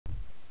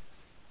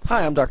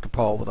Hi, I'm Dr.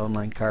 Paul with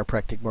Online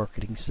Chiropractic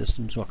Marketing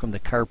Systems. Welcome to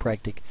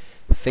Chiropractic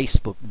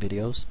Facebook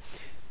videos.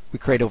 We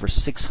create over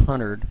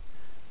 600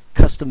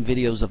 custom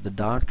videos of the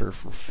doctor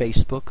for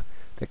Facebook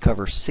that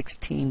cover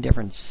 16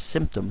 different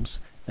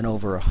symptoms and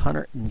over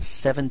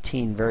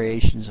 117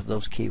 variations of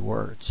those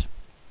keywords.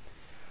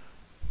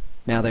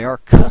 Now, they are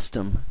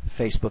custom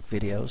Facebook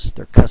videos.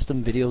 They're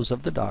custom videos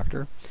of the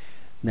doctor.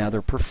 Now,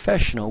 they're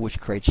professional, which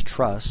creates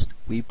trust.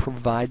 We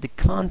provide the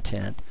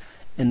content,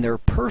 and they're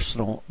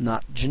personal,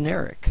 not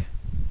generic.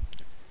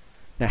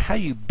 Now, how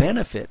you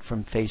benefit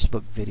from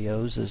Facebook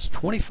videos is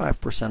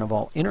 25% of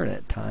all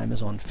internet time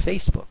is on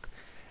Facebook,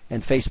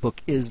 and Facebook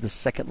is the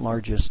second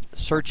largest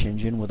search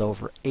engine with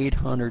over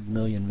 800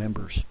 million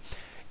members.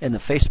 And the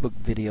Facebook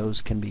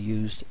videos can be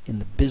used in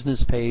the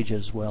business page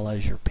as well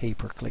as your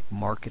pay-per-click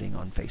marketing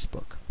on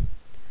Facebook.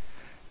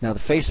 Now, the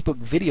Facebook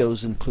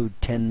videos include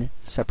 10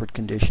 separate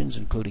conditions,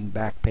 including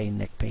back pain,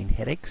 neck pain,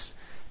 headaches,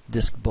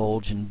 disc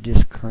bulge and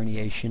disc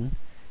herniation,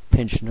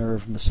 pinched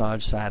nerve,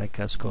 massage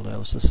sciatica,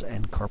 scoliosis,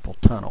 and carpal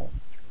tunnel.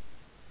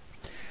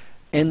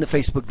 And the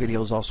Facebook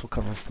videos also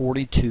cover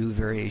 42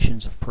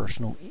 variations of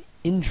personal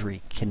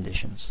injury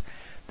conditions.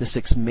 The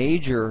 6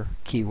 major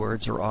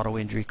keywords are auto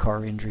injury,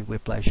 car injury,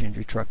 whiplash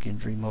injury, truck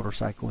injury,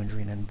 motorcycle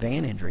injury, and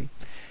van injury.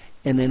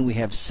 And then we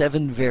have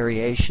 7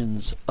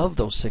 variations of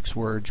those 6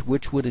 words,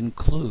 which would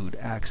include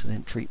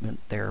accident,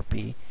 treatment,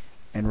 therapy,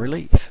 and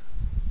relief.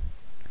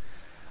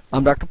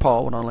 I'm Dr.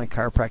 Paul with Online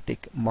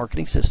Chiropractic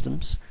Marketing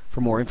Systems.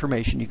 For more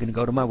information, you can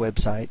go to my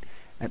website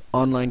at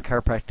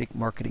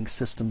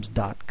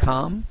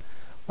onlinechiropracticmarketingsystems.com,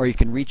 or you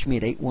can reach me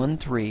at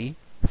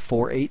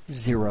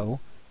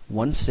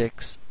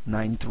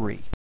 813-480-1693.